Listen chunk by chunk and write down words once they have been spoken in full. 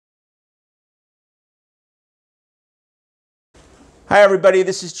Hi everybody,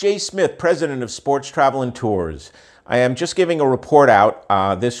 this is Jay Smith, President of Sports Travel and Tours. I am just giving a report out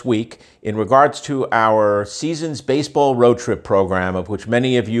this week in regards to our season's baseball road trip program, of which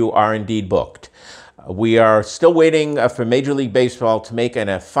many of you are indeed booked. We are still waiting for Major League Baseball to make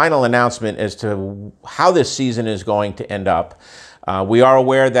a final announcement as to how this season is going to end up. We are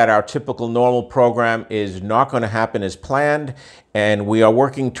aware that our typical normal program is not going to happen as planned, and we are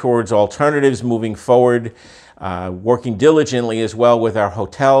working towards alternatives moving forward, working diligently as well with our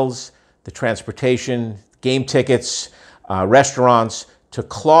hotels, the transportation, game tickets, restaurants, to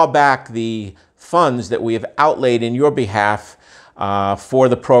claw back the funds that we have outlaid in your behalf for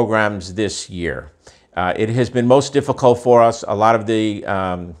the programs this year. It has been most difficult for us. A lot of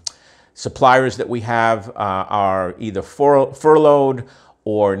the suppliers that we have are either furloughed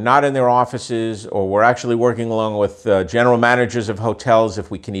or not in their offices, or we're actually working along with general managers of hotels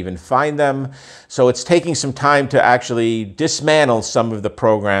if we can even find them. So it's taking some time to actually dismantle some of the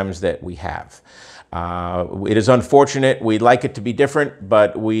programs that we have. It is unfortunate. We'd like it to be different,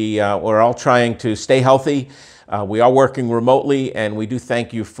 but we're all trying to stay healthy. We are working remotely, and we do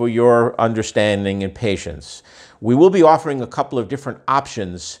thank you for your understanding and patience. We will be offering a couple of different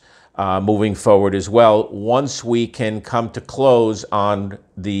options moving forward as well, once we can come to close on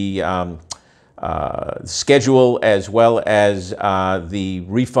the schedule, as well as the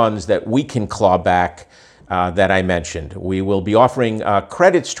refunds that we can claw back that I mentioned. We will be offering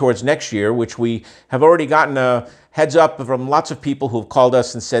credits towards next year, which we have already gotten a heads up from lots of people who've called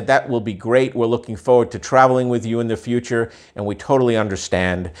us and said that will be great. We're looking forward to traveling with you in the future, and we totally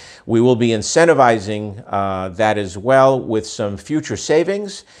understand. We will be incentivizing that as well with some future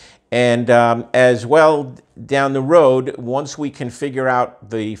savings. And as well, down the road, once we can figure out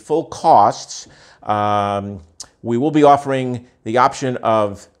the full costs, we will be offering the option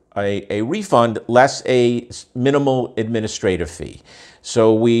of a refund less a minimal administrative fee.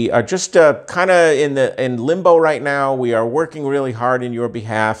 So we are just kind of in limbo right now. We are working really hard in your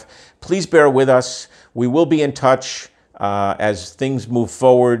behalf. Please bear with us. We will be in touch as things move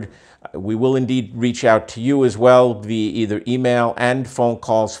forward. We will indeed reach out to you as well via either email and phone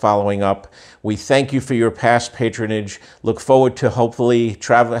calls following up. We thank you for your past patronage. Look forward to hopefully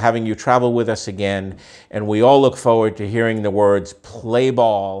having you travel with us again. And we all look forward to hearing the words "play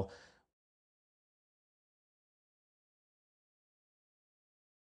ball"